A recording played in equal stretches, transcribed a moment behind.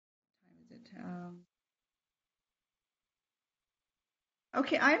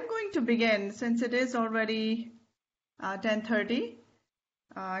Okay, I'm going to begin since it is already 10:30,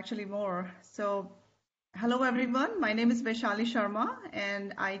 actually more. So, hello everyone. My name is Vaishali Sharma,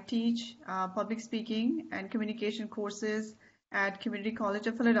 and I teach public speaking and communication courses at Community College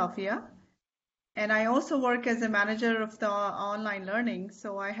of Philadelphia. And I also work as a manager of the online learning.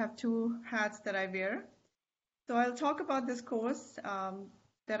 So I have two hats that I wear. So I'll talk about this course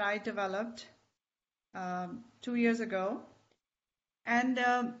that I developed 2 years ago. And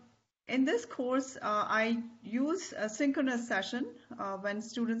in this course, I use a synchronous session when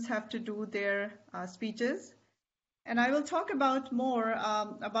students have to do their speeches. And I will talk about more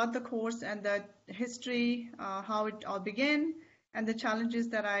about the course and the history, how it all began, and the challenges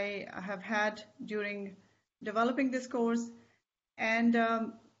that I have had during developing this course. And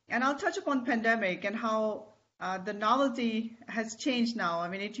I'll touch upon pandemic and how the novelty has changed now. I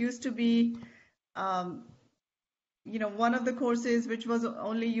mean, it used to be um, one of the courses which was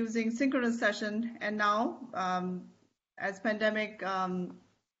only using synchronous session, and now as pandemic,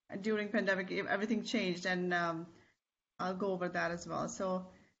 during pandemic, everything changed, and I'll go over that as well. So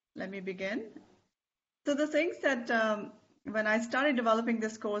let me begin. So the things that when I started developing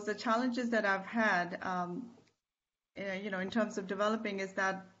this course, the challenges that I've had, in terms of developing is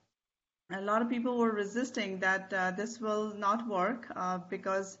that a lot of people were resisting that this will not work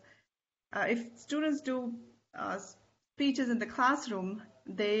because if students do speeches in the classroom,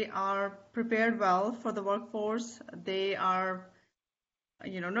 they are prepared well for the workforce. They are,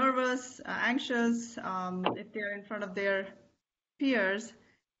 nervous, anxious if they're in front of their peers.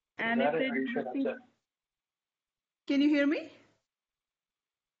 And if they can you hear me?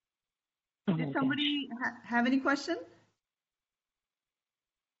 Did somebody have any question?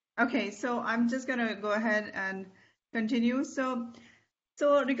 Okay, so I'm just gonna go ahead and continue. So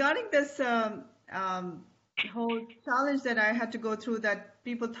regarding this whole challenge that I had to go through, that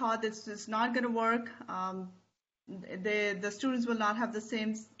people thought this is not going to work, the students will not have the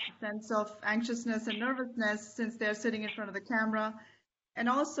same sense of anxiousness and nervousness since they're sitting in front of the camera. And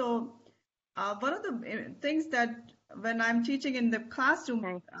also, one of the things that when I'm teaching in the classroom,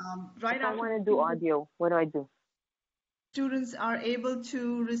 Okay. right If I after want to do audio, what do I do? students are able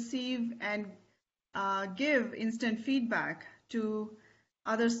to receive and give instant feedback to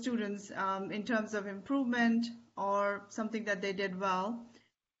other students in terms of improvement or something that they did well.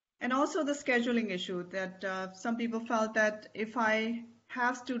 And also the scheduling issue that some people felt that if I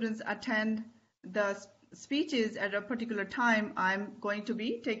have students attend the speeches at a particular time, I'm going to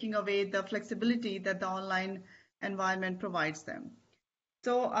be taking away the flexibility that the online environment provides them.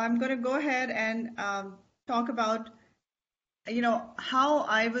 So I'm going to go ahead and talk about how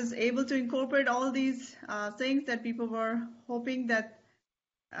I was able to incorporate all these things that people were hoping that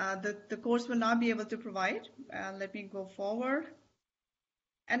the course will not be able to provide. Let me go forward.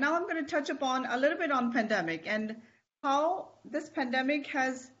 And now I'm going to touch upon a little bit on pandemic and how this pandemic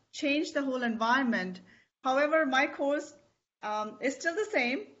has changed the whole environment. However, my course is still the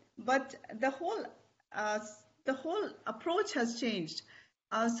same, but uh, the whole approach has changed.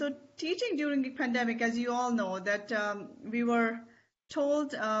 So teaching during the pandemic, as you all know, that we were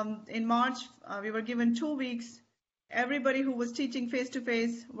told in March, we were given 2 weeks. Everybody who was teaching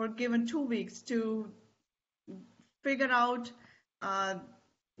face-to-face were given 2 weeks to figure out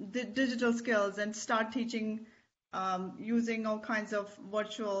the digital skills and start teaching using all kinds of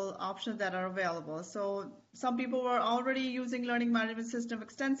virtual options that are available. So some people were already using learning management system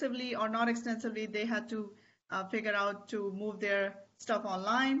extensively or not extensively. They had to figure out to move their stuff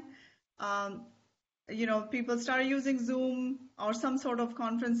online. Um, people started using Zoom or some sort of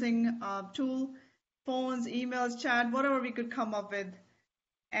conferencing tool, phones, emails, chat, whatever we could come up with.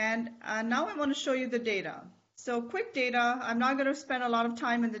 And now I want to show you the data. So quick data, I'm not going to spend a lot of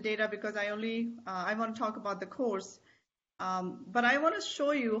time in the data because I want to talk about the course. But I want to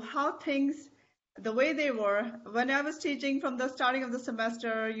show you how things, the way they were, when I was teaching from the starting of the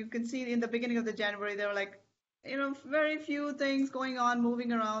semester, you can see in the beginning of the January, there were like, very few things going on,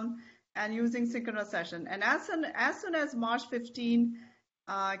 moving around and using synchronous session. And as soon as March 15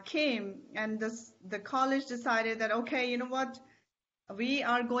 came and the college decided that, okay, you know what, we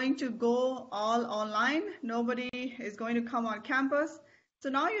are going to go all online. Nobody is going to come on campus. So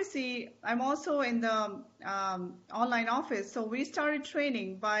now you see, I'm also in the online office. So we started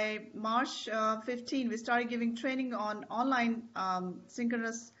training by March 15. We started giving training on online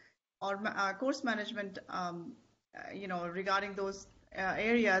synchronous or course management, regarding those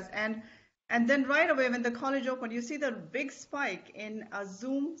areas. And then right away when the college opened, you see the big spike in a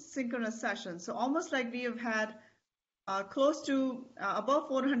Zoom synchronous session. So almost like we have had close to above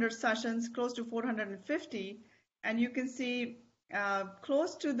 400 sessions, close to 450, and you can see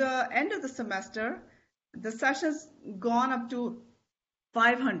close to the end of the semester, the sessions gone up to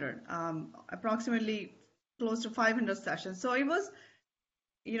 500, approximately close to 500 sessions. So it was,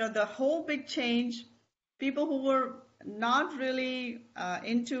 the whole big change. People who were not really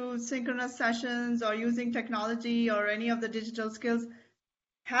into synchronous sessions or using technology or any of the digital skills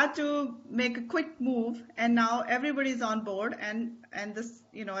had to make a quick move, and now everybody's on board. And this,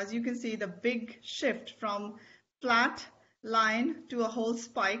 as you can see, the big shift from flat line to a whole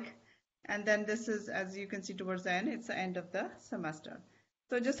spike. And then this is, as you can see towards the end, it's the end of the semester.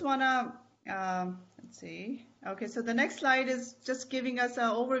 So just want to let's see. Okay, so the next slide is just giving us an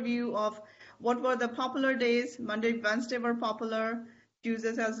overview of what were the popular days. Monday, Wednesday were popular.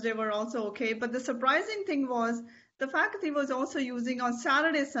 Tuesday, Thursday were also okay. But the surprising thing was the faculty was also using on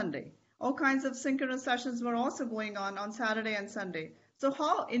Saturday, Sunday. All kinds of synchronous sessions were also going on Saturday and Sunday. So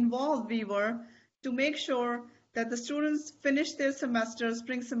how involved we were to make sure that the students finish their semester,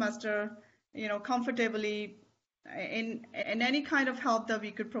 spring semester, comfortably in any kind of help that we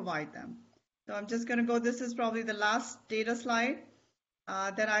could provide them. So I'm just going to go, this is probably the last data slide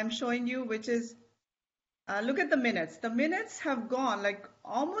that I'm showing you, which is, look at the minutes. The minutes have gone like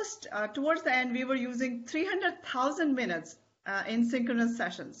almost towards the end, we were using 300,000 minutes in synchronous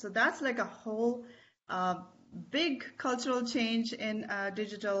sessions. So that's like a whole big cultural change in a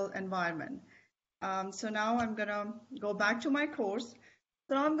digital environment. So now I'm going to go back to my course.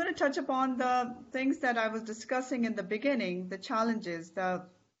 So now I'm going to touch upon the things that I was discussing in the beginning, the challenges, the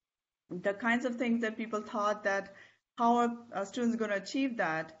kinds of things that people thought that how are students going to achieve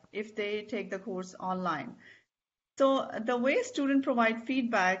that if they take the course online. So the way students provide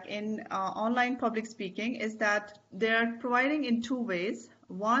feedback in online public speaking is that they're providing in two ways.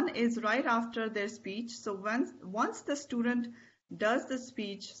 One is right after their speech. So once the student does the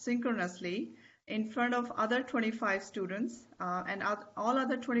speech synchronously in front of other 25 students, and all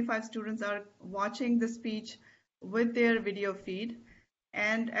other 25 students are watching the speech with their video feed.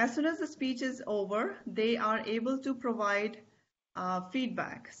 And as soon as the speech is over, they are able to provide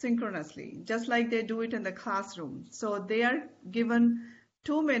feedback synchronously, just like they do it in the classroom. So they are given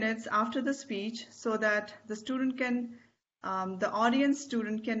 2 minutes after the speech so that the student can, the audience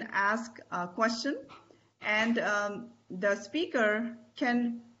student can ask a question, and the speaker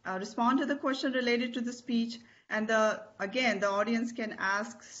can respond to the question related to the speech. And again, the audience can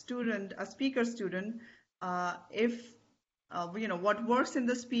ask a speaker student, if what works in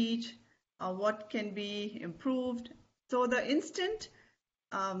the speech, what can be improved. So the instant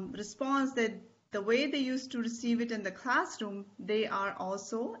response, that the way they used to receive it in the classroom, they are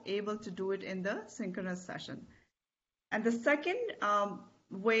also able to do it in the synchronous session. And the second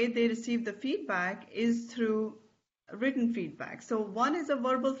way they receive the feedback is through written feedback. So one is a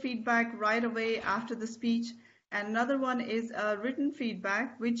verbal feedback right away after the speech, and another one is a written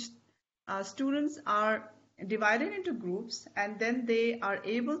feedback, which students are divided into groups, and then they are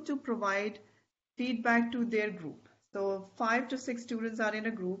able to provide feedback to their group. So 5 to 6 students are in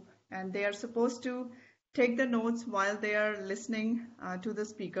a group, and they are supposed to take the notes while they are listening to the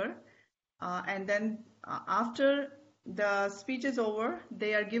speaker. And then after the speech is over,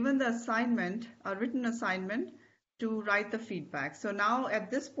 they are given the assignment, a written assignment, to write the feedback. So now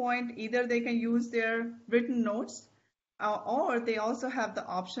at this point, either they can use their written notes, or they also have the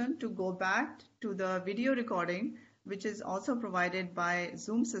option to go back to the video recording, which is also provided by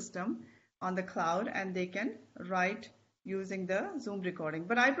Zoom system on the cloud, and they can write using the Zoom recording.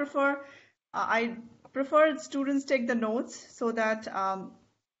 But I prefer students take the notes, so that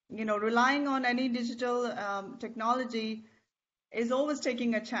relying on any digital technology is always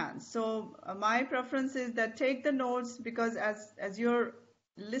taking a chance. So my preference is that take the notes, because as you're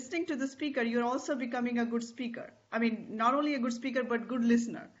listening to the speaker, you're also becoming a good speaker. I mean, not only a good speaker, but good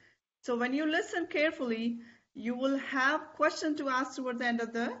listener. So when you listen carefully, you will have questions to ask towards the end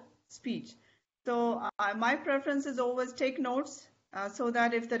of the speech. So my preference is always take notes, so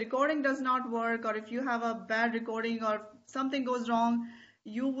that if the recording does not work, or if you have a bad recording or something goes wrong,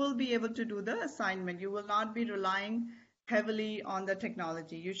 you will be able to do the assignment. You will not be relying heavily on the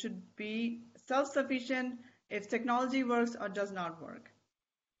technology. You should be self-sufficient if technology works or does not work.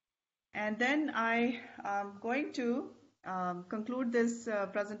 And then I am going to conclude this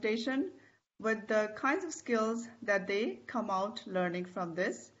presentation with the kinds of skills that they come out learning from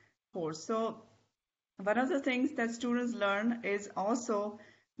this course. So one of the things that students learn is also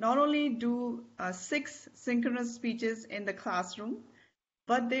not only do 6 synchronous speeches in the classroom,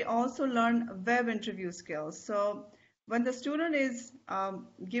 but they also learn web interview skills. So when the student is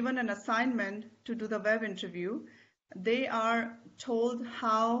given an assignment to do the web interview, they are told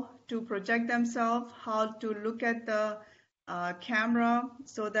how to project themselves, how to look at the camera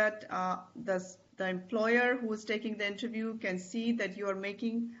so that the employer who is taking the interview can see that you are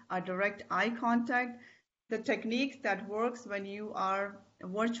making a direct eye contact, the techniques that works when you are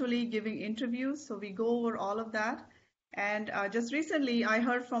virtually giving interviews. So we go over all of that. And just recently, I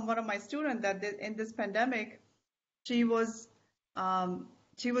heard from one of my students that in this pandemic, she was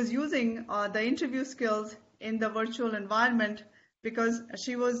she was using the interview skills in the virtual environment because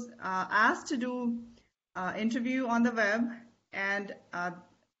she was asked to do interview on the web, and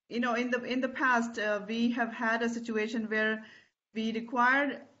in the past we have had a situation where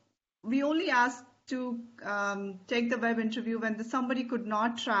we only asked to take the web interview when somebody could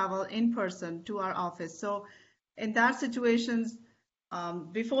not travel in person to our office. So in that situations,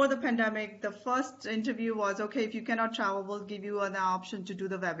 before the pandemic, the first interview was, okay, if you cannot travel, we'll give you an option to do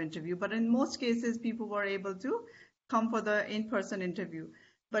the web interview. But in most cases, people were able to come for the in-person interview.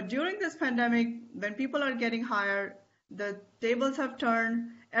 But during this pandemic, when people are getting hired, the tables have turned,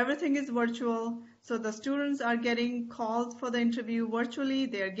 everything is virtual. So the students are getting calls for the interview virtually.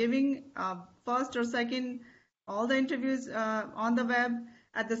 They are giving first or second all the interviews on the web.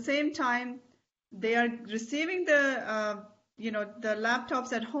 At the same time, they are receiving the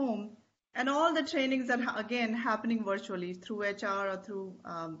laptops at home, and all the trainings are again happening virtually through HR or through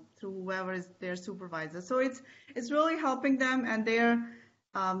whoever is their supervisor. So it's really helping them, and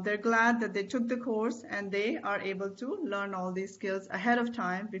they're glad that they took the course and they are able to learn all these skills ahead of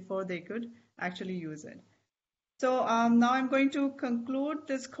time before they could actually use it. So now I'm going to conclude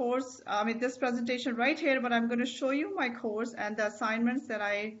this course, this presentation right here, but I'm going to show you my course and the assignments that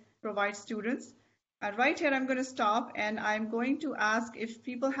I provide students. And right here, I'm going to stop, and I'm going to ask if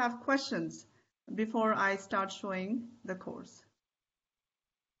people have questions before I start showing the course.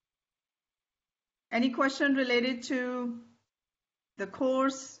 Any question related to the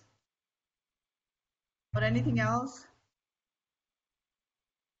course or anything else?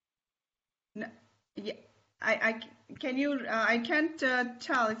 No, yeah, I can't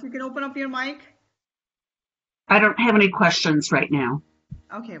tell. If you can open up your mic. I don't have any questions right now.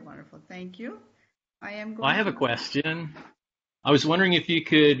 Okay, wonderful. Thank you. I have a question. I was wondering if you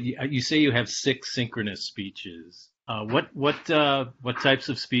could. You say you have 6 synchronous speeches. What types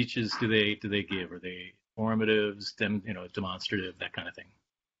of speeches do they give? Are they formatives, demonstrative, that kind of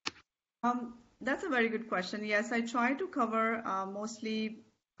thing? That's a very good question. Yes, I try to cover mostly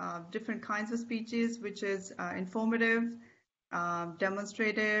different kinds of speeches, which is informative,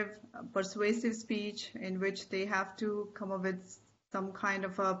 demonstrative, persuasive speech, in which they have to come up with some kind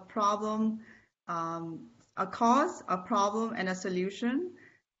of a problem, a cause, a problem, and a solution.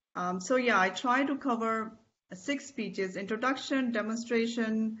 So yeah, I try to cover 6 speeches: introduction,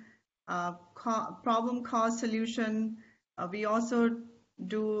 demonstration, problem, cause, solution. We also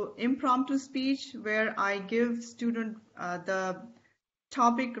do impromptu speech, where I give student the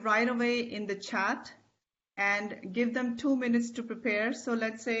topic right away in the chat and give them 2 minutes to prepare. So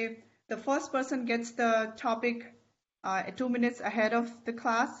let's say the first person gets the topic 2 minutes ahead of the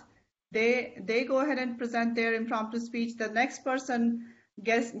class. They go ahead and present their impromptu speech. The next person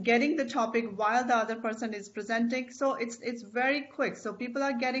getting the topic while the other person is presenting. So it's very quick. So people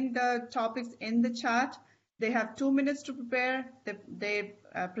are getting the topics in the chat. They have 2 minutes to prepare. They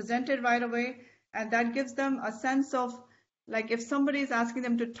present it right away, and that gives them a sense of, like, if somebody is asking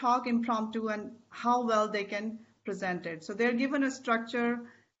them to talk impromptu, and how well they can present it. So they're given a structure.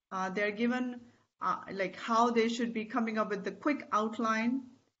 They're given like how they should be coming up with the quick outline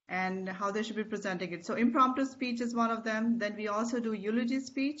and how they should be presenting it. So impromptu speech is one of them. Then we also do eulogy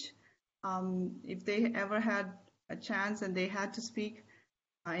speech. If they ever had a chance and they had to speak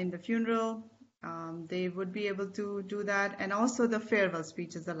in the funeral, they would be able to do that. And also the farewell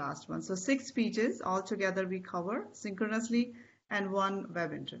speech is the last one. So 6 speeches altogether we cover synchronously, and 1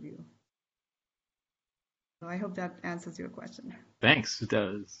 web interview. So I hope that answers your question. Thanks, it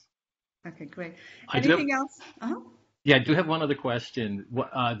does. Okay, great. Anything else? Yeah, I do have one other question.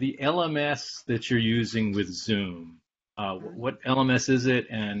 The LMS that you're using with Zoom, what LMS is it,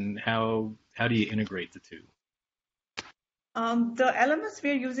 and how do you integrate the two? The LMS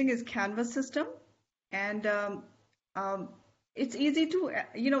we're using is Canvas system, and it's easy to,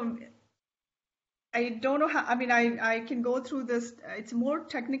 I don't know how, I can go through this. It's more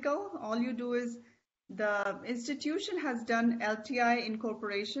technical. All you do is, the institution has done LTI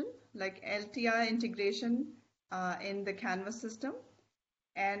incorporation, like LTI integration in the Canvas system,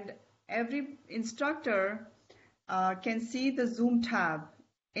 and every instructor can see the Zoom tab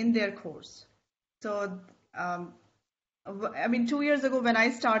in their course. So 2 years ago when I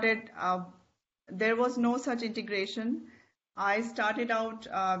started, there was no such integration. I started out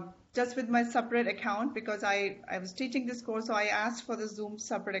just with my separate account because I was teaching this course, so I asked for the Zoom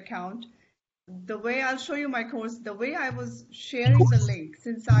separate account. The way I'll show you my course, the way I was sharing the link,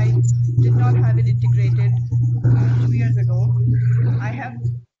 since I did not have it integrated 2 years ago, I have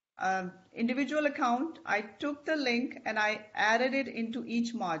an individual account. I took the link and I added it into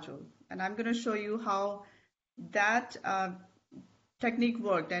each module. And I'm going to show you how that technique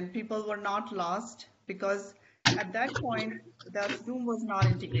worked and people were not lost because at that point the Zoom was not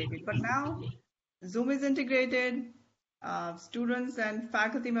integrated. But now Zoom is integrated. Students and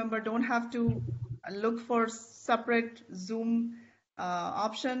faculty member don't have to look for separate Zoom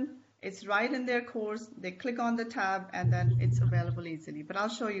option. It's right in their course. They click on the tab and then it's available easily. But I'll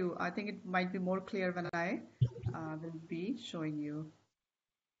show you. I think it might be more clear when I will be showing you.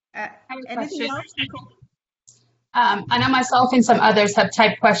 I have a Anything question. else, Nicole? I know myself and some others have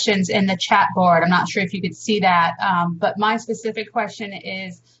typed questions in the chat board. I'm not sure if you could see that, but my specific question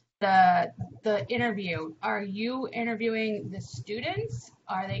is the interview. Are you interviewing the students?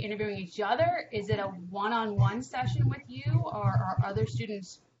 Are they interviewing each other? Is it a one-on-one session with you, or are other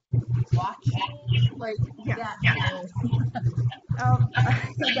students watching? Like, Yes. yeah.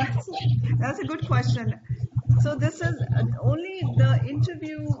 That's a good question. So this is only the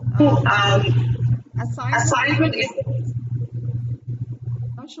interview assignment is.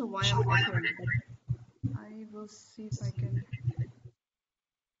 Not sure why I'm echoing, but I will see if I can.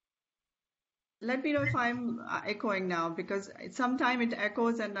 Let me know if I'm echoing now because sometimes it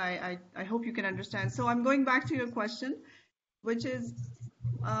echoes and I hope you can understand. So I'm going back to your question, which is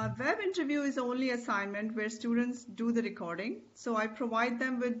web interview is the only assignment where students do the recording. So I provide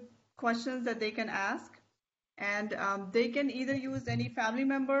them with questions that they can ask, and they can either use any family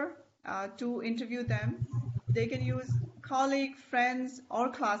member to interview them. They can use colleague, friends, or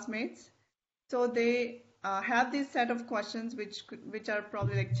classmates. So they have this set of questions, which are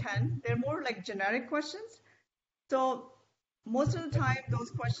probably like 10. They're more like generic questions. So most of the time, those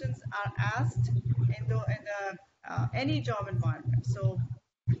questions are asked in the any job environment. So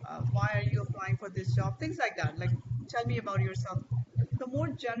why are you applying for this job? Things like that. Like, tell me about yourself. So more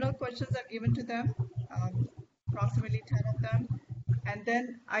general questions are given to them, approximately 10 of them. And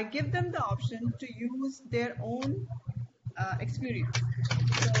then I give them the option to use their own experience.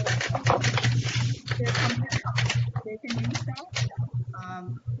 So their computer, they can use that,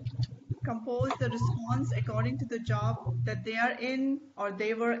 compose the response according to the job that they are in, or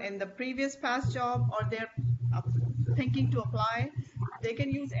they were in the previous past job, or they're thinking to apply. They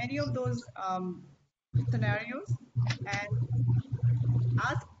can use any of those scenarios and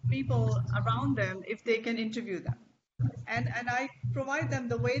ask people around them if they can interview them. And I provide them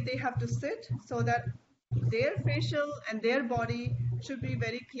the way they have to sit so that their facial and their body should be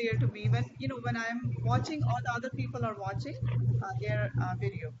very clear to me when I'm watching or the other people are watching their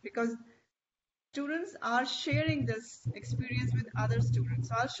video, because students are sharing this experience with other students.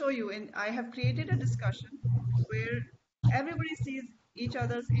 So I'll show you, and I have created a discussion where everybody sees each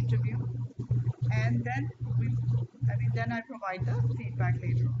other's interview, and then then I provide the feedback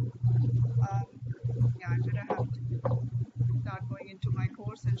later on. Yeah, I'm gonna have to start going into my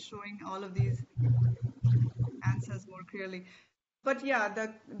course and showing all of these answers more clearly. But yeah,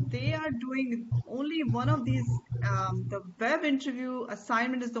 they are doing only one of these. The web interview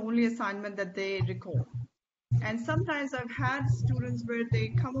assignment is the only assignment that they record. And sometimes I've had students where they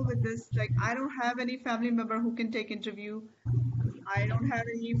come up with this, like, I don't have any family member who can take interview. I don't have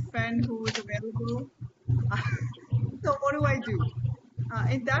any friend who is available. So what do I do?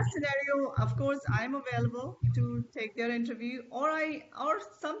 In that scenario, of course, I'm available to take their interview, or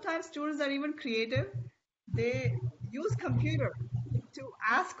sometimes students are even creative. They use computer to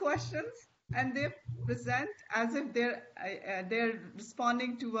ask questions and they present as if they're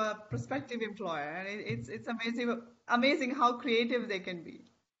responding to a prospective employer, and it's amazing how creative they can be.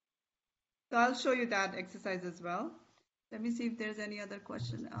 So I'll show you that exercise as well. Let me see if there's any other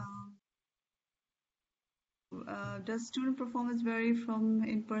question. Does student performance vary from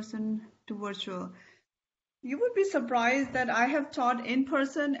in-person to virtual? You would be surprised that I have taught in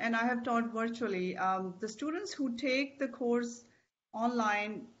person and I have taught virtually. The students who take the course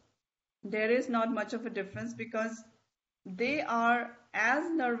online, there is not much of a difference because they are as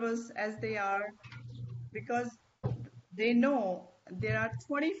nervous as they are, because they know there are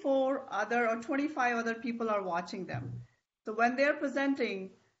 24 other or 25 other people are watching them. So when they're presenting,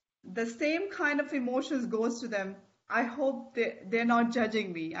 the same kind of emotions goes to them. I hope they're not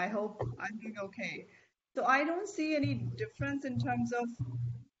judging me. I hope I'm doing okay. So I don't see any difference in terms of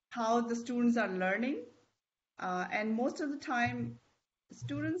how the students are learning. And most of the time,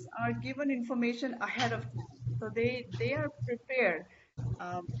 students are given information ahead of time. So they are prepared.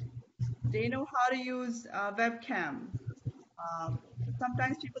 Um, they know how to use webcam. Um,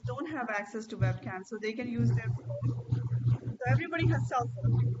 Sometimes people don't have access to webcam, so they can use their phone. So everybody has cell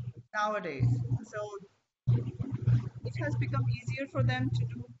phone nowadays. So it has become easier for them to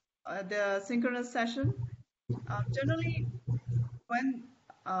do the synchronous session. Generally, when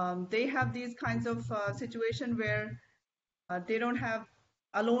they have these kinds of situation where they don't have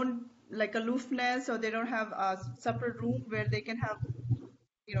alone like aloofness, or they don't have a separate room where they can have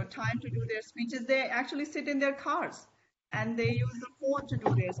time to do their speeches, they actually sit in their cars and they use the phone to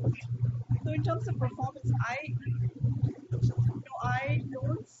do their speech. So in terms of performance, I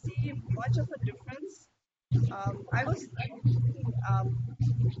don't see much of a difference. I was thinking,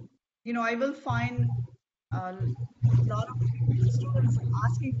 I will find a lot of students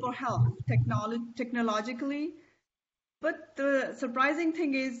asking for help technologically. But the surprising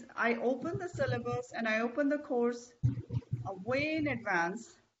thing is, I open the syllabus and I open the course way in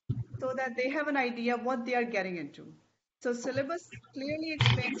advance so that they have an idea of what they are getting into. So syllabus clearly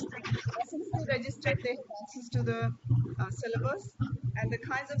explains that as soon as they register, they have access to the syllabus and the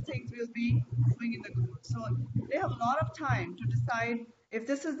kinds of things we'll be doing in the course. So they have a lot of time to decide if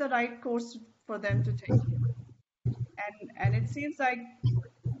this is the right course for them to take. And it seems like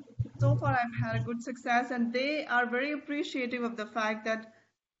so far I've had a good success, and they are very appreciative of the fact that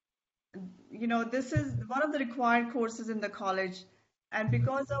this is one of the required courses in the college, and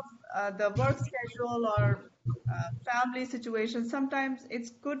because of the work schedule or family situation, sometimes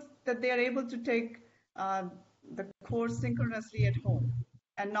it's good that they are able to take uh, the course synchronously at home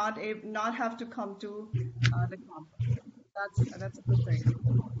and not have to come to the campus. That's a good thing.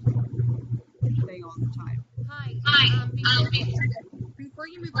 Playing all the time. Hi. Before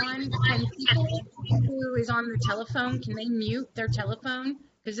you move on, can people who is on the telephone, can they mute their telephone?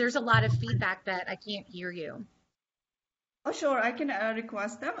 Because there's a lot of feedback that I can't hear you. Oh, sure. I can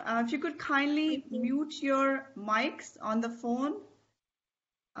request them. If you could kindly mute your mics on the phone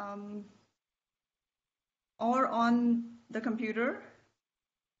or on the computer.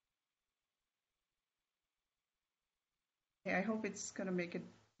 Okay, I hope it's going to make it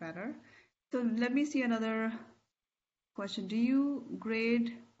better. So let me see another question. Do you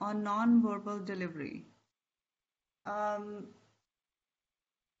grade on non-verbal delivery? I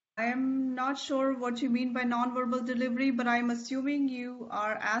am not sure what you mean by non-verbal delivery, but I'm assuming you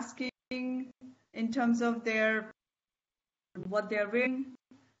are asking in terms of what they're wearing,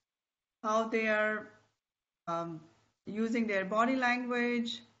 how they are using their body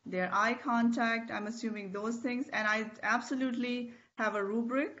language, their eye contact. I'm assuming those things, and I absolutely have a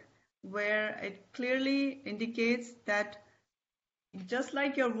rubric where it clearly indicates that just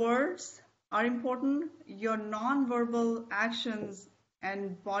like your words are important, your non-verbal actions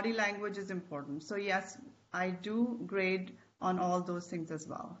and body language is important. So yes, I do grade on all those things as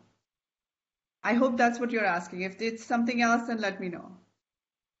well. I hope that's what you're asking. If it's something else, then let me know.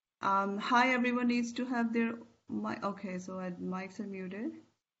 Hi, everyone needs to have their mic. Okay, so mics are muted.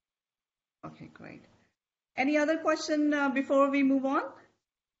 Okay, great. Any other question before we move on?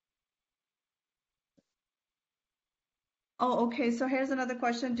 Oh, okay. So here's another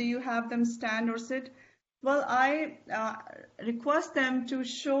question. Do you have them stand or sit? Well, I request them to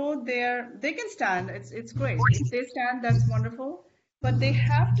show they can stand. It's great. If they stand, that's wonderful. But they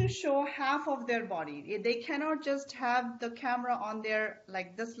have to show half of their body. They cannot just have the camera on their,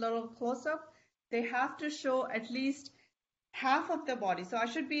 like this little close-up. They have to show at least half of the body. So I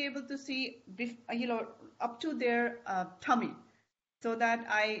should be able to see, up to their tummy, so that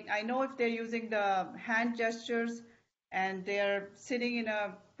I know if they're using the hand gestures and they're sitting in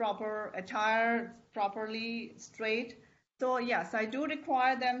a proper attire, properly straight. So yes, I do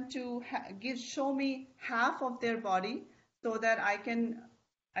require them to show me half of their body so that I can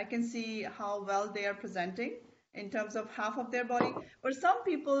see how well they are presenting in terms of half of their body. But some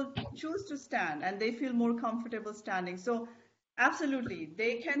people choose to stand and they feel more comfortable standing. So absolutely,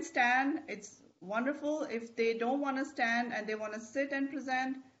 they can stand. It's wonderful. If they don't want to stand and they want to sit and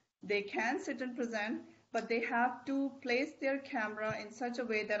present, they can sit and present, but they have to place their camera in such a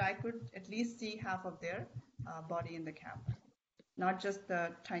way that I could at least see half of their body in the camera, not just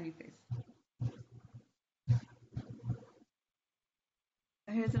the tiny face.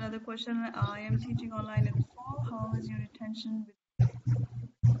 Here's another question. I am teaching online in the fall. How is your retention?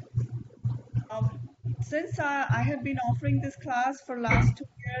 Since I have been offering this class for last 2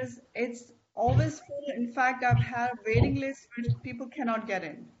 years, it's always full. In fact, I've had waiting lists where people cannot get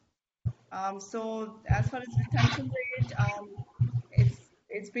in. So as far as retention rate,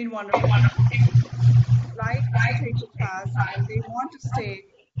 it's been wonderful. Like to take the class and they want to stay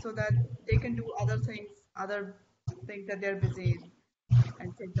so that they can do other things other think that they're busy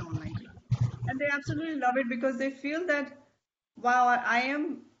and take the online class. And they absolutely love it because they feel that, wow,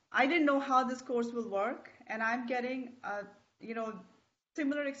 I didn't know how this course will work, and I'm getting a, you know,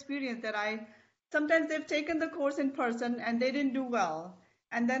 similar experience that sometimes they've taken the course in person and they didn't do well.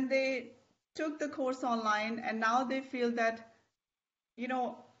 And then they took the course online and now they feel that, you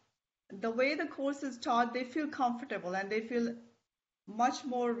know, the way the course is taught, they feel comfortable and they feel much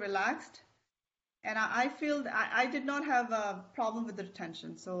more relaxed. And I feel I did not have a problem with the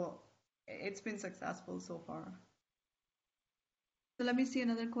retention, so it's been successful so far. So let me see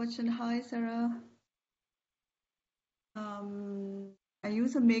another question. Hi, Sarah. I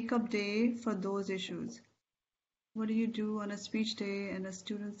use a makeup day for those issues. What do you do on a speech day and a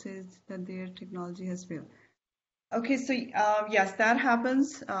student says that their technology has failed? Okay, so yes, that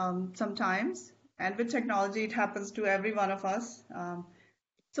happens sometimes. And with technology, it happens to every one of us.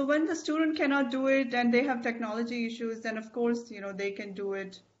 So when the student cannot do it and they have technology issues, then of course, they can do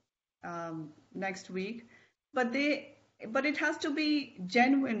it next week. But it has to be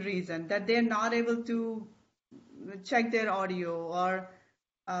genuine reason that they're not able to check their audio, or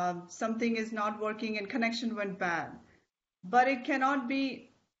something is not working and connection went bad. But it cannot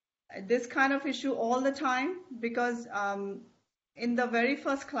be this kind of issue all the time, because in the very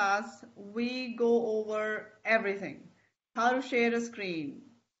first class, we go over everything. How to share a screen,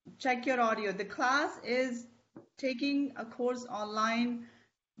 check your audio. The class is taking a course online.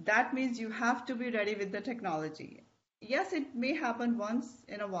 That means you have to be ready with the technology. Yes, it may happen once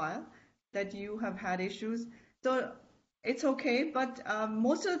in a while that you have had issues. So it's okay, but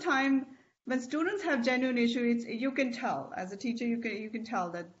most of the time, when students have genuine issues, you can tell. As a teacher, you can tell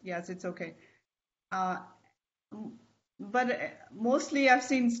that yes, it's okay. Uh, but mostly, I've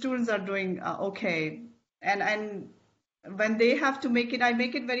seen students are doing okay, and when they have to make it, I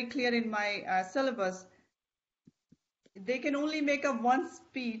make it very clear in my syllabus. They can only make up one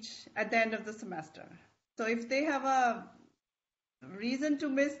speech at the end of the semester. So if they have a reason to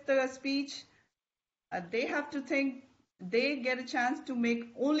miss the speech, they have to think they get a chance to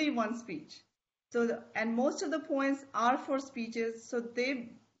make only one speech. So, and most of the points are for speeches, so they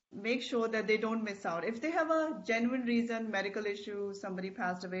make sure that they don't miss out. If they have a genuine reason, medical issue, somebody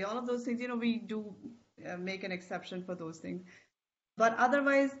passed away, all of those things, we do make an exception for those things. But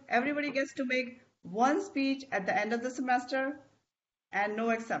otherwise, everybody gets to make one speech at the end of the semester and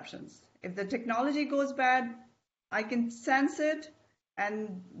no exceptions. If the technology goes bad, I can sense it,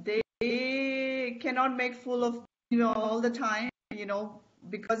 and they cannot make full of all the time,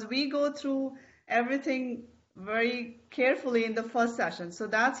 because we go through everything very carefully in the first session. So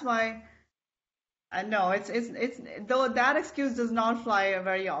that's why I know it's though that excuse does not fly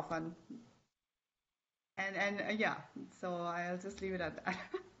very often. And yeah, so I'll just leave it at that.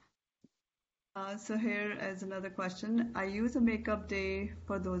 So here is another question. I use a makeup day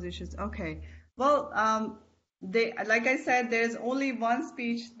for those issues. Okay. Well, like I said, there's only one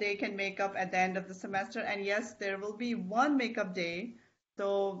speech they can make up at the end of the semester, and yes, there will be one makeup day.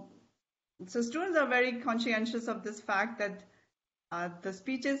 So students are very conscientious of this fact that the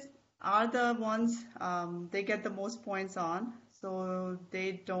speeches are the ones they get the most points on, so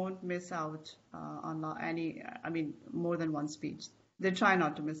they don't miss out on more than one speech. They try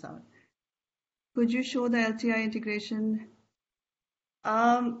not to miss out. Could you show the LTI integration?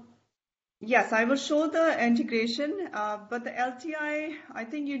 Yes, I will show the integration, but the LTI, I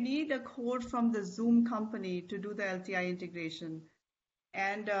think you need a code from the Zoom company to do the LTI integration.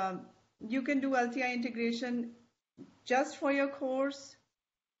 And you can do LTI integration just for your course,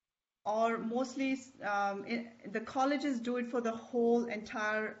 or mostly the colleges do it for the whole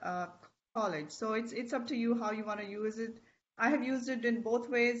entire college. So it's up to you how you want to use it. I have used it in both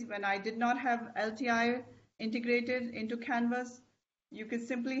ways. When I did not have LTI integrated into Canvas, you could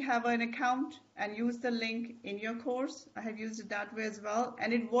simply have an account and use the link in your course. I have used it that way as well,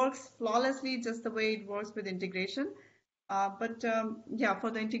 and it works flawlessly, just the way it works with integration. Yeah, for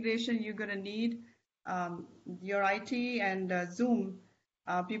the integration, you're going to need your IT and Zoom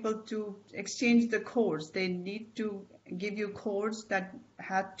people to exchange the codes. They need to give you codes that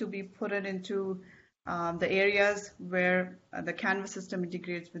had to be put into the areas where the Canvas system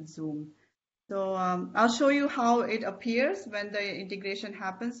integrates with Zoom. So I'll show you how it appears when the integration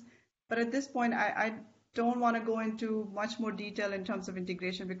happens. But at this point, I don't want to go into much more detail in terms of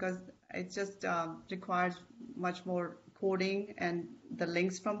integration, because it just requires much more coding and the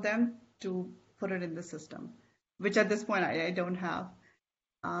links from them to put it in the system, which at this point I don't have.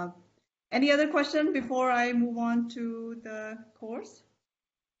 Any other question before I move on to the course?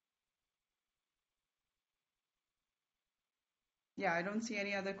 Yeah, I don't see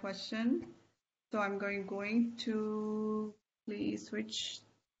any other question. So I'm going to please switch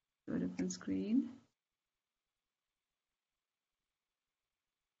to a different screen.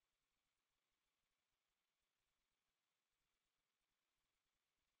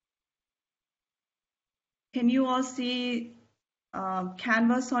 Can you all see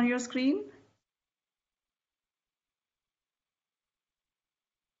Canvas on your screen?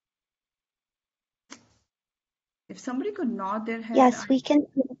 If somebody could nod their head. Yes, we can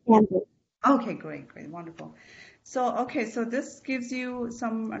see the Canvas. Okay, great, wonderful. So this gives you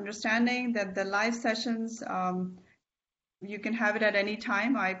some understanding that the live sessions, you can have it at any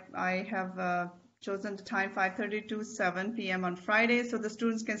time. I have chosen the time 5:30 to 7 p.m. on Friday, so the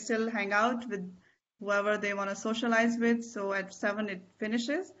students can still hang out with whoever they want to socialize with. So at 7 it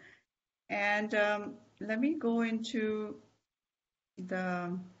finishes. And let me go into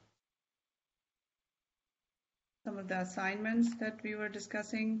some of the assignments that we were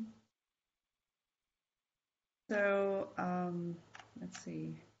discussing. So let's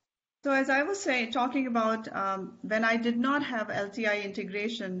see. So as I was talking about, when I did not have LTI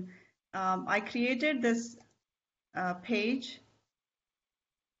integration, I created this page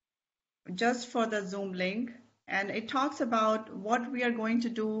just for the Zoom link, and it talks about what we are going to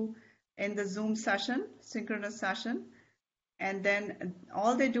do in the Zoom session, synchronous session, and then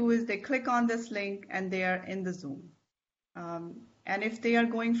all they do is they click on this link and they are in the Zoom. And if they are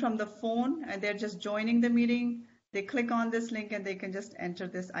going from the phone and they're just joining the meeting, they click on this link and they can just enter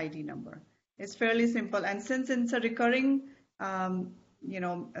this ID number. It's fairly simple. And since it's a recurring,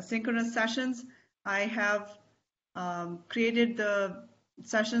 synchronous sessions, I have created the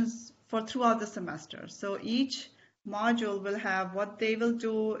sessions for throughout the semester. So each module will have what they will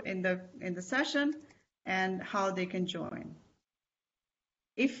do in the session and how they can join.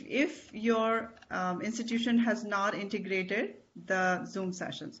 If your institution has not integrated the Zoom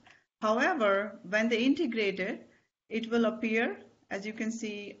sessions. However, when they integrate it, it will appear, as you can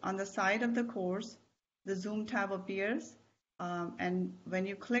see on the side of the course, the Zoom tab appears, and when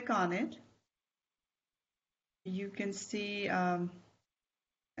you click on it, you can see, at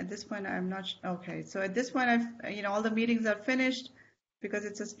this point, I'm not, okay, so at this point, all the meetings are finished because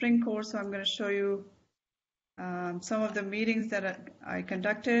it's a spring course, so I'm going to show you some of the meetings that I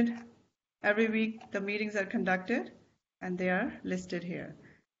conducted. Every week, the meetings are conducted, and they are listed here.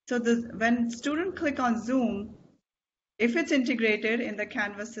 So when students click on Zoom, if it's integrated in the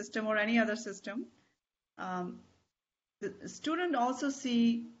Canvas system or any other system, the student also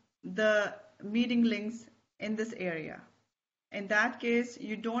see the meeting links in this area. In that case,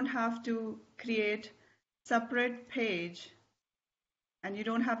 you don't have to create separate page, and you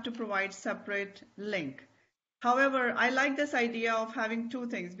don't have to provide separate link. However, I like this idea of having two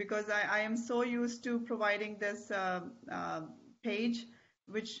things because I am so used to providing this page,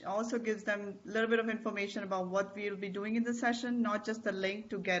 which also gives them a little bit of information about what we'll be doing in the session, not just the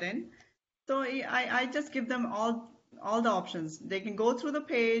link to get in. So I just give them all the options. They can go through the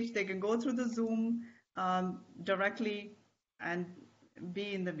page, they can go through the Zoom directly and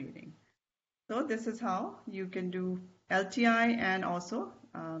be in the meeting. So this is how you can do LTI, and also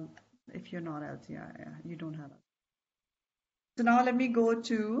if you're not LTI, you don't have it. So now let me go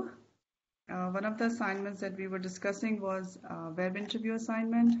to one of the assignments that we were discussing was a web interview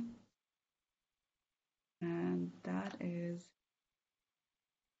assignment. And that is,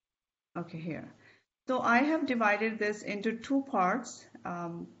 okay, here. So I have divided this into two parts,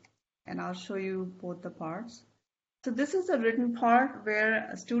 and I'll show you both the parts. So this is a written part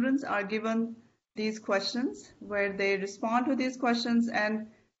where students are given these questions, where they respond to these questions and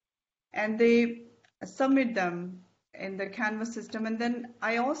they submit them in the Canvas system. And then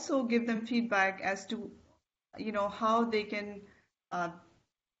I also give them feedback as to, how they can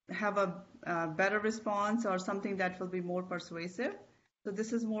have a better response or something that will be more persuasive. So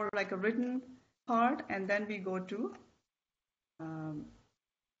this is more like a written part, and then we go to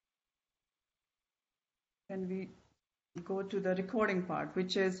the recording part,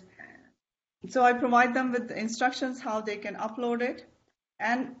 which is, so I provide them with instructions how they can upload it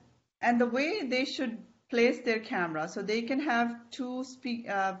and the way they should place their camera. So they can have two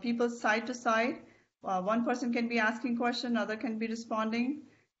people side to side. One person can be asking question, other can be responding.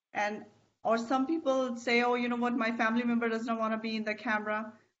 Or some people say, oh, you know what, my family member does not want to be in the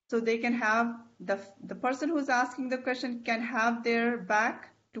camera. So they can have the person who's asking the question can have their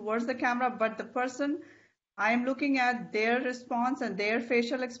back towards the camera, but the person, I am looking at their response and their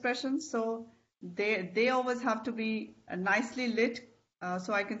facial expressions. So they always have to be nicely lit,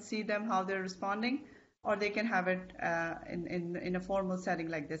 so I can see them how they're responding. Or they can have it in a formal setting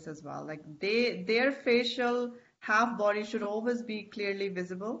like this as well. Like their facial half body should always be clearly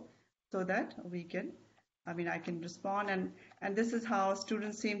visible. so that we can, I can respond, and this is how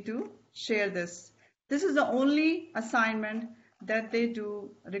students seem to share this. This is the only assignment that they do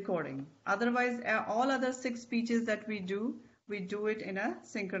recording. Otherwise, all other 6 speeches that we do it in a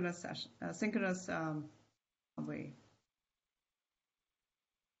synchronous session, way.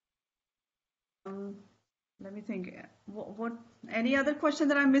 Let me think. What any other question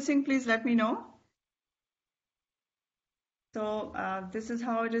that I'm missing? Please let me know. So this is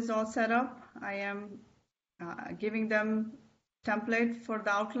how it is all set up. I am giving them template for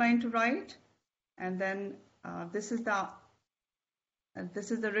the outline to write, and then this is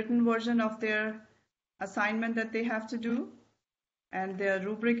the written version of their assignment that they have to do, and their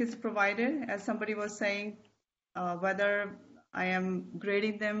rubric is provided, as somebody was saying, whether I am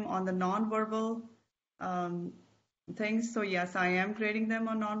grading them on the nonverbal things. So yes, I am grading them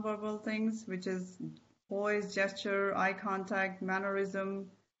on nonverbal things, which is poise, gesture, eye contact, mannerism,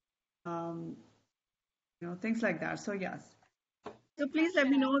 things like that. So yes. So please let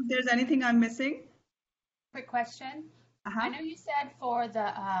me know if there's anything I'm missing. Quick question. I know you said for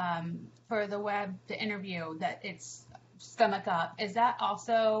the web, the interview, that it's stomach up. Is that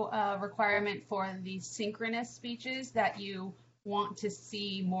also a requirement for the synchronous speeches, that you want to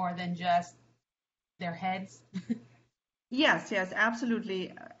see more than just their heads? Yes,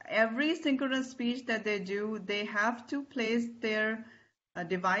 absolutely. Every synchronous speech that they do, they have to place their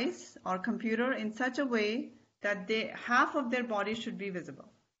device or computer in such a way that half of their body should be visible.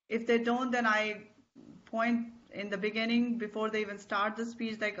 If they don't, then I point in the beginning, before they even start the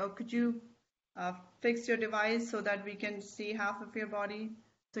speech, like, oh, could you fix your device so that we can see half of your body?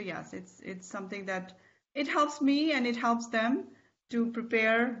 So yes, it's something that it helps me and it helps them to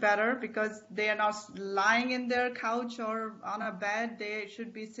prepare better, because they are not lying in their couch or on a bed. They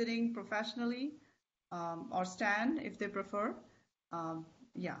should be sitting professionally, or stand if they prefer.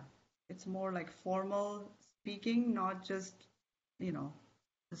 Yeah, it's more like formal speaking, not just,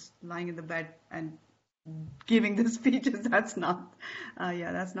 just lying in the bed and giving the speeches. That's not,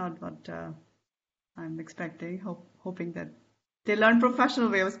 that's not what I'm expecting. Hoping that they learn professional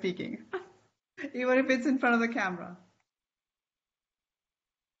way of speaking, even if it's in front of the camera.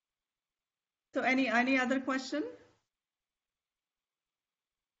 So any other question?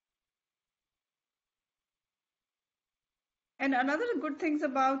 And another good things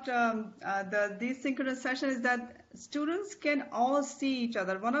about these synchronous sessions is that students can all see each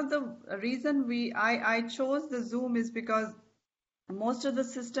other. One of the reason I chose the Zoom is because most of the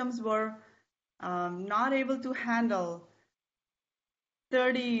systems were not able to handle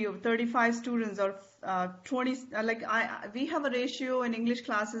 30 or 35 students, or 20. We have a ratio in English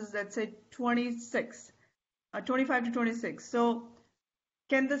classes that say 26, 25 to 26. So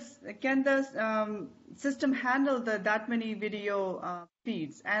can the system handle that many video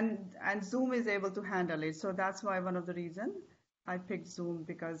feeds? And Zoom is able to handle it. So that's why one of the reason I picked Zoom,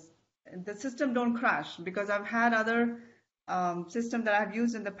 because the system don't crash. Because I've had other system that I've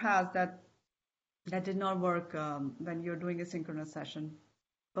used in the past that did not work when you're doing a synchronous session.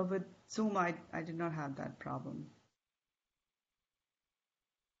 But with Zoom, I did not have that problem.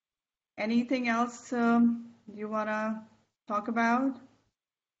 Anything else you want to talk about?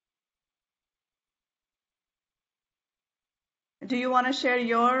 Do you want to share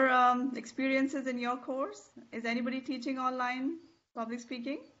your experiences in your course? Is anybody teaching online public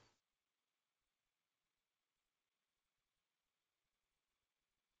speaking?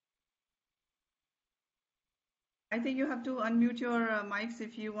 I think you have to unmute your mics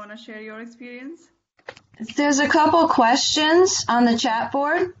if you want to share your experience. There's a couple questions on the chat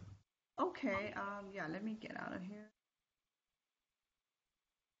board. Okay, yeah, let me get out of here.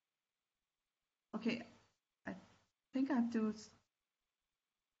 Okay, I think I have to.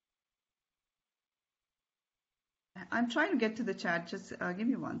 I'm trying to get to the chat. Just give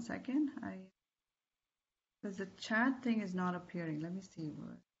me 1 second. Because the chat thing is not appearing. Let me see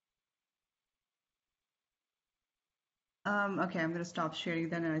where. Okay, I'm going to stop sharing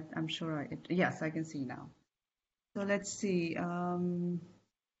then. I'm sure yes, I can see now. So let's see.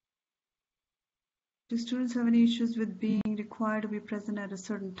 Do students have any issues with being required to be present at a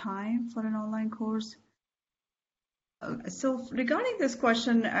certain time for an online course? So regarding this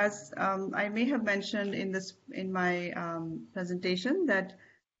question, as I may have mentioned in my presentation, that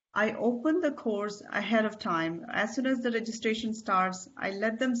I open the course ahead of time. As soon as the registration starts, I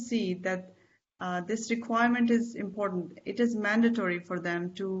let them see that this requirement is important. It is mandatory for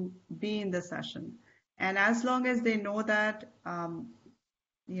them to be in the session. And as long as they know that,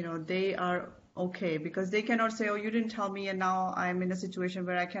 they are okay, because they cannot say, oh, you didn't tell me, and now I'm in a situation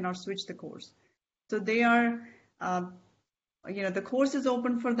where I cannot switch the course. So they are the course is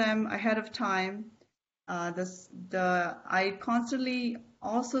open for them ahead of time. I constantly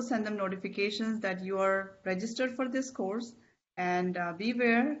also send them notifications that you are registered for this course, and be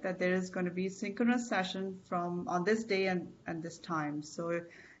aware that there is going to be synchronous session on this day and this time. So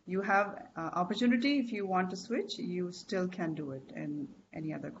you have opportunity. If you want to switch, you still can do it in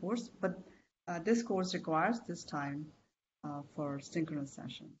any other course, but this course requires this time for synchronous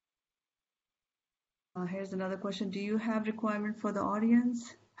session. Here's another question. Do you have requirement for the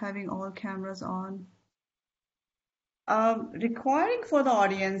audience having all cameras on? Requiring for the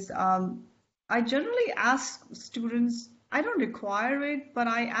audience, I generally ask students, I don't require it, but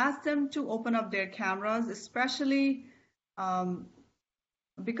I ask them to open up their cameras, especially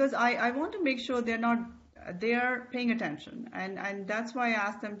because I want to make sure they're paying attention. And that's why I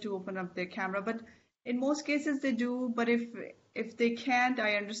ask them to open up their camera. But in most cases they do, but if they can't,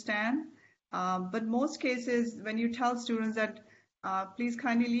 I understand. But most cases, when you tell students that please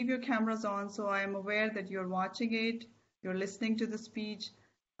kindly leave your cameras on so I am aware that you're watching it, you're listening to the speech,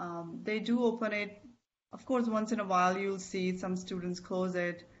 they do open it. Of course, once in a while you'll see some students close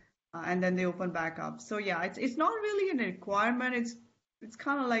it and then they open back up. So yeah, it's not really a requirement. It's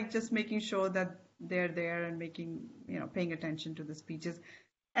kind of like just making sure that they're there and paying attention to the speeches.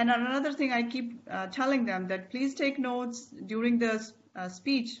 And another thing I keep telling them that please take notes during the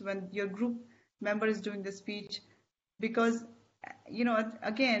speech when your group member is doing the speech, because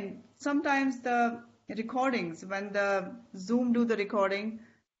again, sometimes the recordings, when the Zoom do the recording,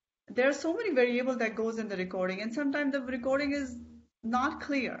 there are so many variables that goes in the recording, and sometimes the recording is not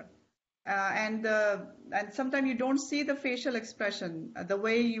clear, and sometimes you don't see the facial expression the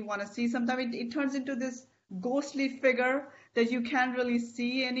way you want to see. Sometimes it turns into this ghostly figure that you can't really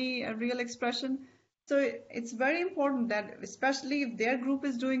see any real expression. So it's very important that, especially if their group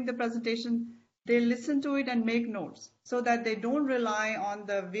is doing the presentation, they listen to it and make notes so that they don't rely on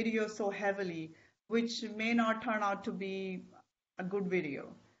the video so heavily, which may not turn out to be a good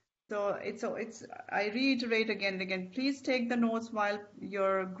video. So I reiterate again and again, please take the notes while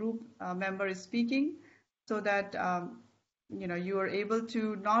your group member is speaking so that you are able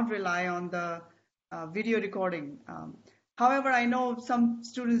to not rely on the video recording. However, I know some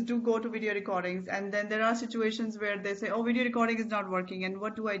students do go to video recordings, and then there are situations where they say, oh, video recording is not working, and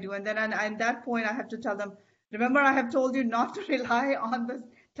what do I do? And then at that point, I have to tell them, remember, I have told you not to rely on the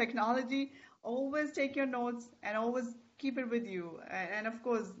technology. Always take your notes and always keep it with you. And of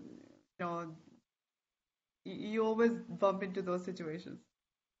course, you always bump into those situations.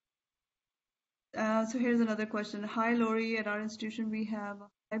 So here's another question. Hi, Lori. At our institution, we have a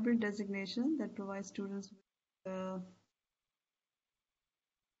hybrid designation that provides students with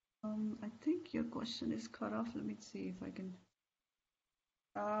I think your question is cut off. Let me see if I can.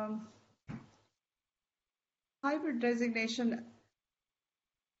 Hybrid designation,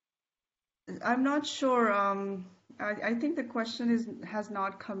 I'm not sure. I think the question has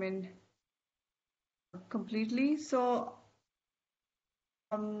not come in completely. So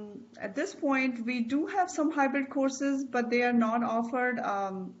at this point, we do have some hybrid courses, but they are not offered.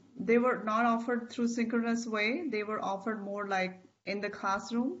 They were not offered through synchronous way. They were offered more like in the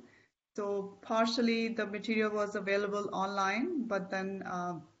classroom. So partially the material was available online, but then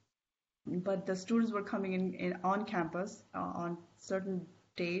but the students were coming in on campus on certain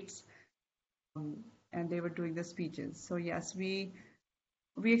dates, and they were doing the speeches. So yes, we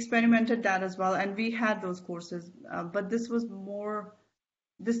experimented that as well, and we had those courses, but this was more.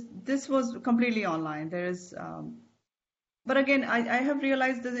 This was completely online. There is, but again, I have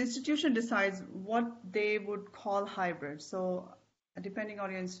realized that the institution decides what they would call hybrid. So depending on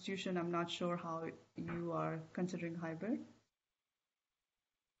your institution, I'm not sure how you are considering hybrid.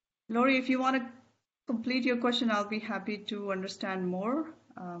 Lori, if you want to complete your question, I'll be happy to understand more.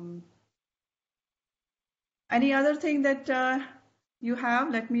 Any other thing that you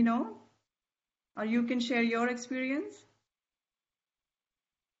have, let me know, or you can share your experience.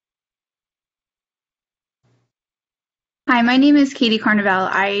 Hi, my name is Katie Carnival.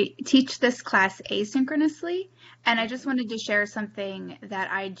 I teach this class asynchronously, and I just wanted to share something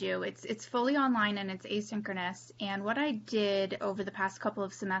that I do. It's fully online and it's asynchronous. And what I did over the past couple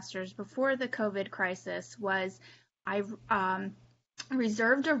of semesters before the COVID crisis was I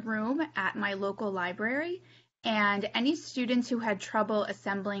reserved a room at my local library, and any students who had trouble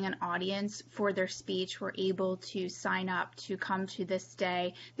assembling an audience for their speech were able to sign up to come to this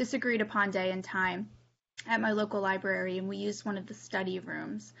agreed upon day and time at my local library, and we used one of the study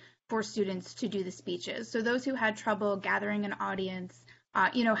rooms for students to do the speeches. So those who had trouble gathering an audience,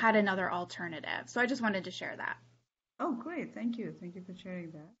 had another alternative. So I just wanted to share that. Oh, great. Thank you. Thank you for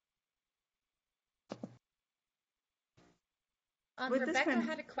sharing that. With this Rebecca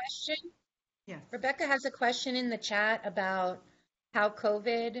had a question. yes. Rebecca has a question in the chat about how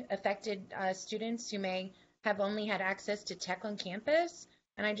COVID affected students who may have only had access to tech on campus.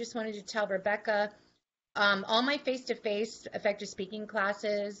 And I just wanted to tell Rebecca, all my face-to-face effective speaking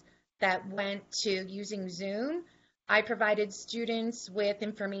classes that went to using Zoom, I provided students with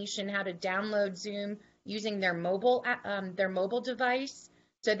information how to download Zoom using their mobile device,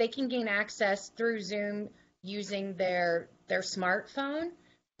 so they can gain access through Zoom using their smartphone.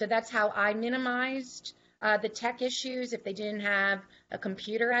 So that's how I minimized the tech issues. If they didn't have a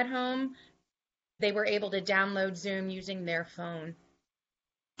computer at home, they were able to download Zoom using their phone.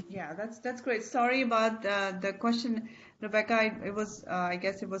 Yeah, that's great. Sorry about the question, Rebecca. I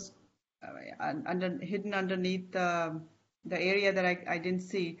guess it was hidden underneath the area that I didn't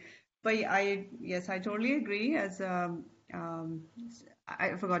see. But yes, I totally agree. As I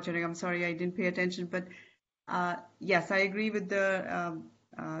forgot your name. I'm sorry, I didn't pay attention. But yes, I agree with the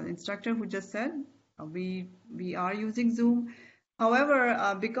instructor who just said we are using Zoom.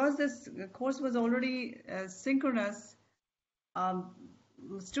 However, because this course was already synchronous,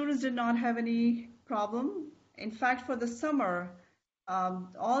 students did not have any problem. In fact, for the summer,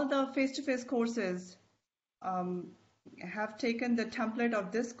 all the face-to-face courses have taken the template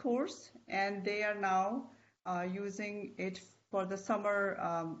of this course, and they are now using it for the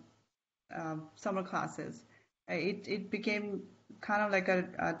summer classes. It became kind of like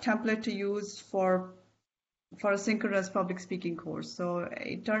a template to use for a synchronous public speaking course. So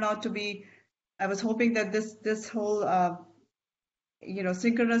it turned out to be. I was hoping that this whole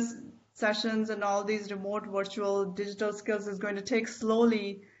synchronous sessions and all these remote virtual digital skills is going to take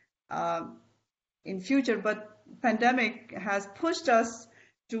slowly in future, but pandemic has pushed us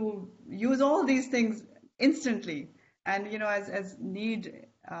to use all these things instantly, and as need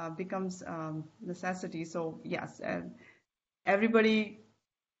becomes necessity. So yes, everybody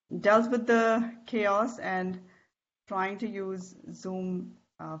dealt with the chaos and trying to use Zoom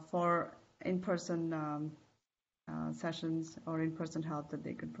for in-person sessions or in-person help that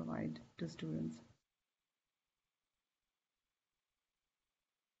they could provide to students.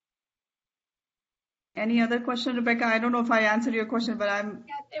 Any other question, Rebecca? I don't know if I answered your question, but Yeah,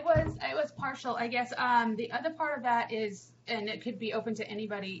 it was partial, I guess. The other part of that is, and it could be open to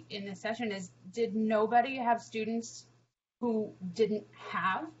anybody in this session, is did nobody have students who didn't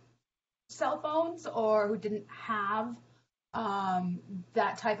have cell phones or who didn't have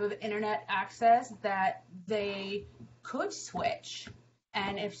that type of internet access that they could switch?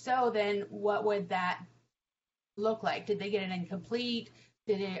 And if so, then what would that look like? Did they get it incomplete?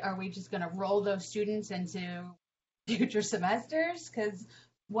 Are we just going to roll those students into future semesters? Because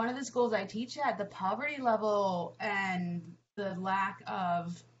one of the schools I teach at, the poverty level and the lack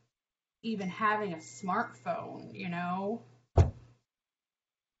of even having a smartphone,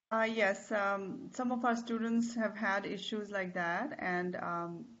 Yes, some of our students have had issues like that, and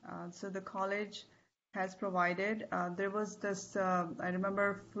so the college has provided. There was this, I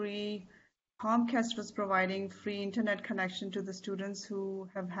remember, Comcast was providing free internet connection to the students who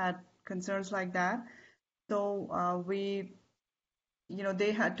have had concerns like that. So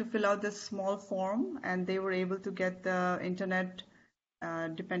they had to fill out this small form, and they were able to get the internet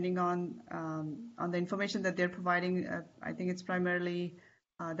depending on the information that they're providing. I think it's primarily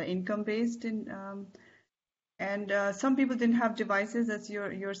the income based and some people didn't have devices, as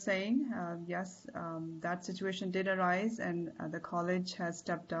you're saying. Yes, that situation did arise, and the college has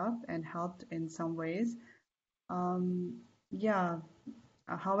stepped up and helped in some ways. Yeah.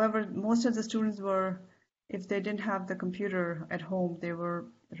 However, most of the students were, if they didn't have the computer at home, they were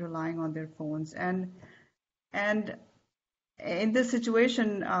relying on their phones. And in this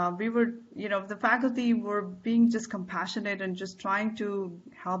situation, the faculty were being just compassionate and just trying to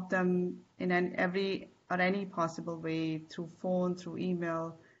help them in any possible way, through phone, through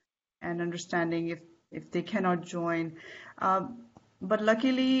email, and understanding if they cannot join. But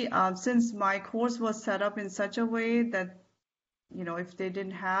luckily, since my course was set up in such a way that, if they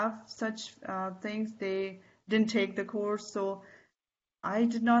didn't have such things, they didn't take the course. So I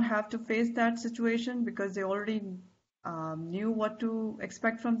did not have to face that situation because they already knew what to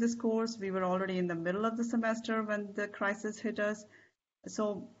expect from this course. We were already in the middle of the semester when the crisis hit us.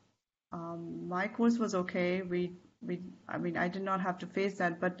 So my course was okay. I did not have to face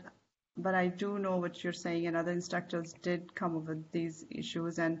that, but I do know what you're saying, and other instructors did come up with these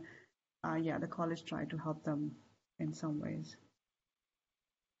issues, and the college tried to help them in some ways.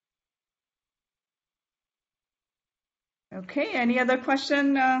 Okay, any other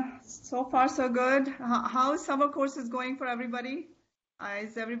question? So far, so good. How is summer courses going for everybody?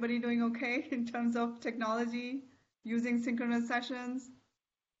 Is everybody doing okay in terms of technology? using synchronous sessions?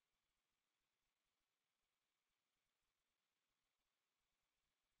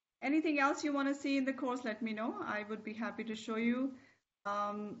 Anything else you want to see in the course, let me know. I would be happy to show you.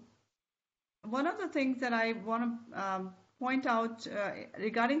 One of the things that I want to point out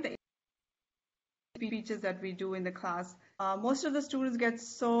regarding the speeches that we do in the class, most of the students get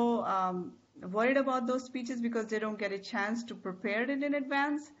so worried about those speeches because they don't get a chance to prepare it in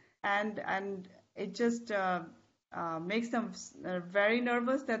advance, and it just makes them very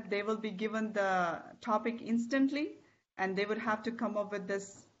nervous that they will be given the topic instantly, and they would have to come up with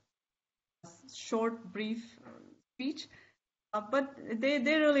this short, brief speech. But they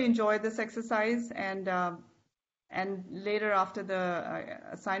really enjoy this exercise, and later after the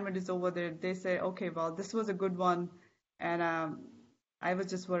assignment is over, they say, okay, well, this was a good one, and I was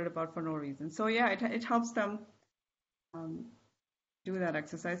just worried about for no reason. So yeah, it helps them do that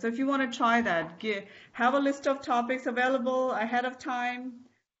exercise. So if you want to try that, have a list of topics available ahead of time.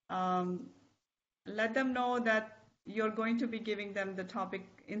 Let them know that you're going to be giving them the topic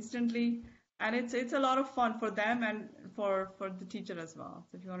instantly, and it's a lot of fun for them and for the teacher as well.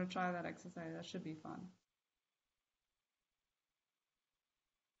 So if you want to try that exercise, that should be fun.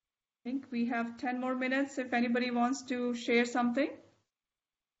 I think we have 10 more minutes if anybody wants to share something.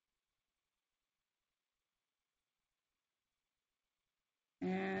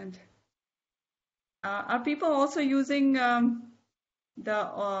 And are people also using the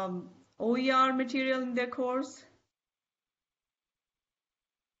OER material in their course?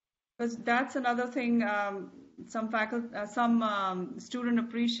 Because that's another thing some student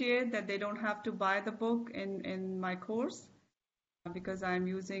appreciate, that they don't have to buy the book in my course because I'm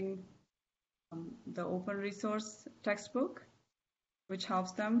using the open resource textbook, which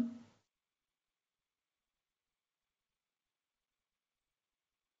helps them.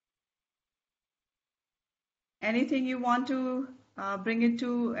 Anything you want to bring it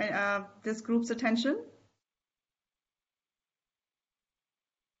to this group's attention?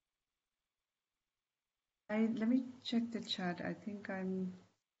 Let me check the chat. I think I'm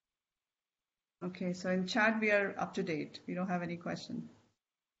okay. So in chat we are up to date. We don't have any question.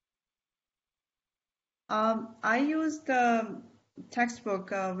 I use the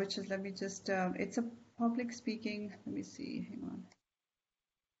textbook, which is, let me just, it's a public speaking. Let me see. Hang on.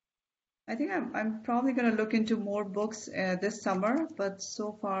 I think I'm probably going to look into more books this summer, but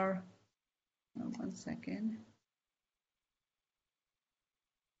so far, one second.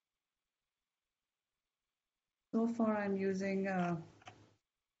 So far, I'm using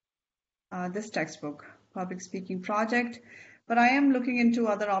this textbook, Public Speaking Project, but I am looking into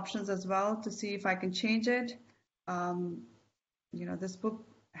other options as well to see if I can change it. This book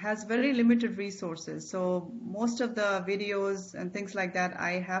has very limited resources, so most of the videos and things like that,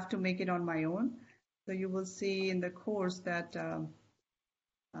 I have to make it on my own. So you will see in the course that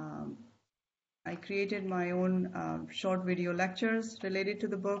I created my own short video lectures related to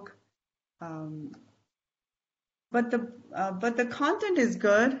the book. But the content is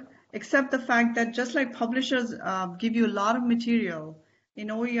good, except the fact that just like publishers give you a lot of material,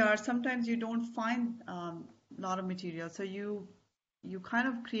 in OER sometimes you don't find a lot of material, so you kind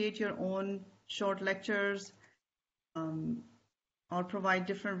of create your own short lectures or provide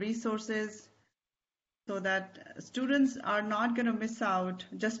different resources so that students are not going to miss out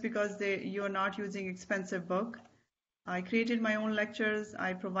just because you're not using expensive book. I created my own lectures.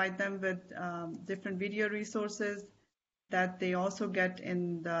 I provide them with different video resources that they also get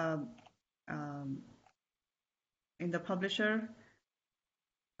in the publisher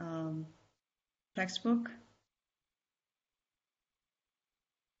textbook.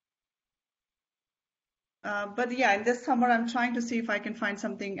 But yeah, in this summer, I'm trying to see if I can find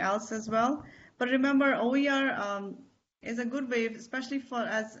something else as well. But remember, OER is a good way, especially for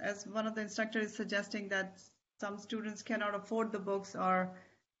as one of the instructors is suggesting that some students cannot afford the books or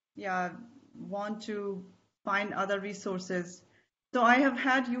want to find other resources. So I have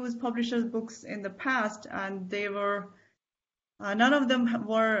had used publishers' books in the past, and they were none of them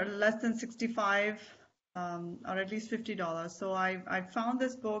were less than $65 or at least $50. So I found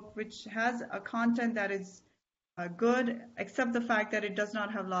this book which has a content that is good, except the fact that it does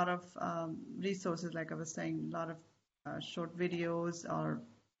not have a lot of resources, like I was saying, a lot of short videos or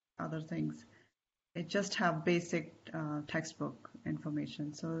other things. It just have basic textbook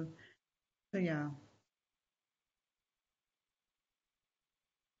information. So yeah.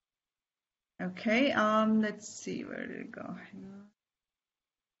 Okay, let's see, where did it go?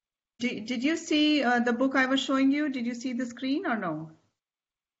 Did you see the book I was showing you? Did you see the screen or no?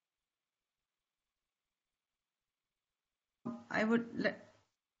 I would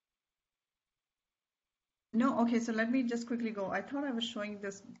No, okay, so let me just quickly go. I thought I was showing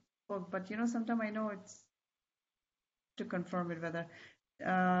this book, but sometimes I know it's to confirm it whether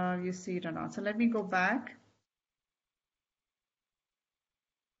you see it or not. So let me go back.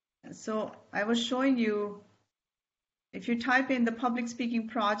 So I was showing you, if you type in the public speaking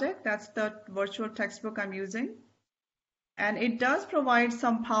project, that's the virtual textbook I'm using. And it does provide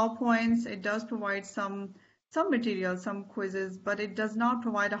some PowerPoints, it does provide some material, some quizzes, but it does not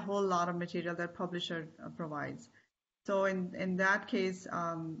provide a whole lot of material that publisher provides. So in that case,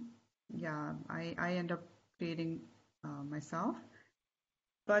 yeah, I end up creating myself.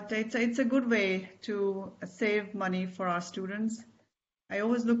 But it's a good way to save money for our students. I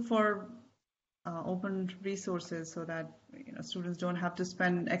always look for open resources so that students don't have to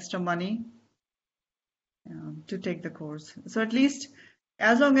spend extra money to take the course. So at least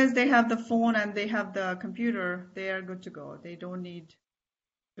as long as they have the phone and they have the computer, they are good to go. They don't need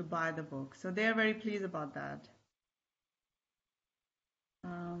to buy the book. So they are very pleased about that.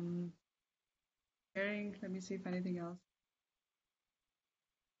 Sharing, let me see if anything else.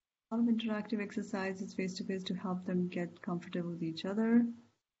 A lot of interactive exercises face-to-face to help them get comfortable with each other.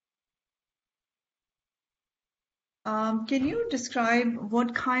 Can you describe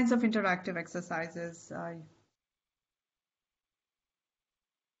what kinds of interactive exercises?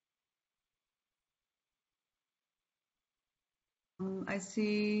 I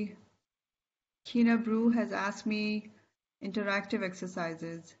see Kina Brew has asked me interactive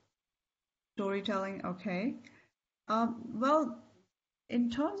exercises. Storytelling, okay. Well,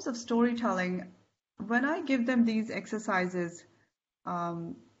 in terms of storytelling, when I give them these exercises,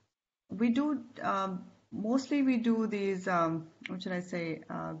 we do mostly we do these what should I say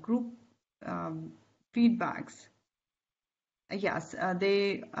group feedbacks. Yes,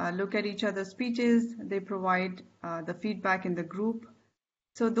 they look at each other's speeches, they provide the feedback in the group.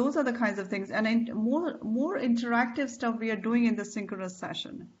 So those are the kinds of things, and more interactive stuff we are doing in the synchronous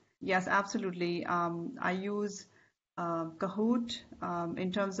session. Yes, absolutely. I use Kahoot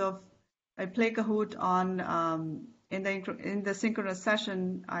in terms of I play Kahoot on in the synchronous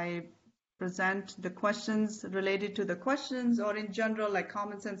session. I present the questions related to the questions, or in general, like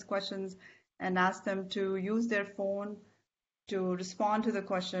common sense questions, and ask them to use their phone to respond to the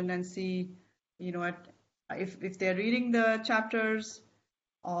question and see, if they're reading the chapters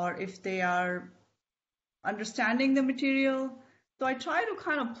or if they are understanding the material. So I try to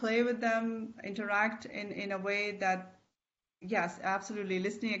kind of play with them, interact in a way that, yes, absolutely,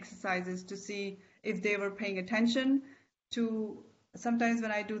 listening exercises to see if they were paying attention to. Sometimes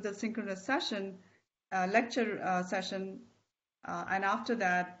when I do the synchronous session, lecture session, and after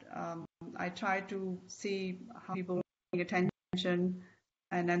that, I try to see how people were paying attention,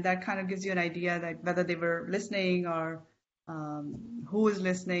 and then that kind of gives you an idea that whether they were listening or who is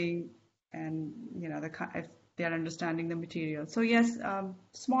listening, and if they are understanding the material. So yes,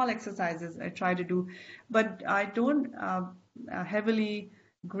 small exercises I try to do, but I don't heavily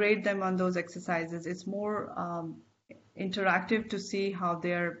grade them on those exercises. It's more interactive to see how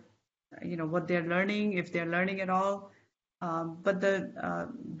they're, what they're learning, if they're learning at all. But the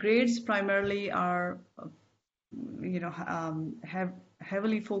grades primarily are, have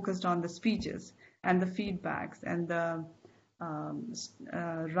heavily focused on the speeches and the feedbacks and the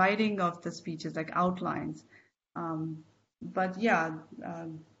writing of the speeches, like outlines. But yeah,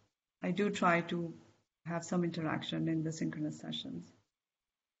 I do try to have some interaction in the synchronous sessions.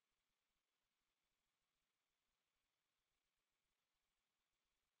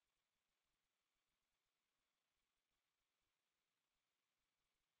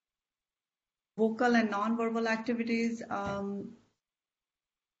 Vocal and non-verbal activities. Let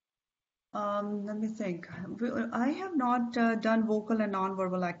me think. I have not done vocal and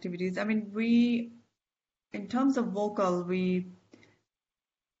non-verbal activities. I mean, in terms of vocal, we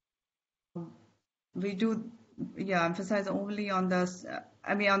do, yeah, emphasize only on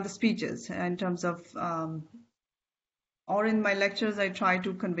on the speeches in terms of, or in my lectures, I try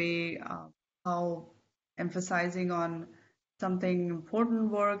to convey how emphasizing on something important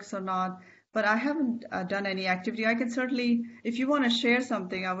works or not. But I haven't done any activity. I can certainly, if you want to share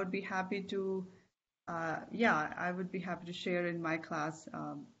something, I would be happy to. Yeah, I would be happy to share in my class.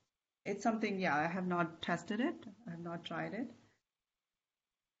 It's something, yeah, I have not tested it. I have not tried it.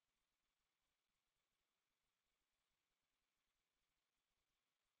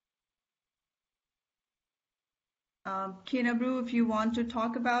 Kinabru, if you want to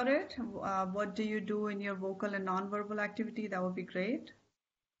talk about it, what do you do in your vocal and nonverbal activity? That would be great.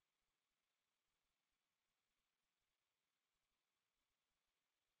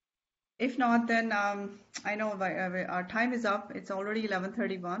 If not, then I know our time is up. It's already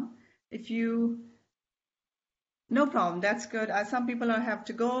 11:31. If you No problem. That's good. Some people have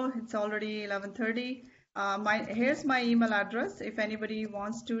to go. It's already 11:30. Here's my email address. If anybody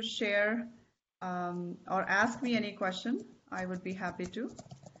wants to share or ask me any question, I would be happy to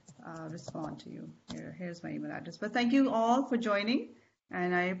respond to you. Here's my email address. But thank you all for joining,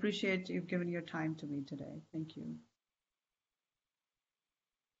 and I appreciate you giving your time to me today. Thank you.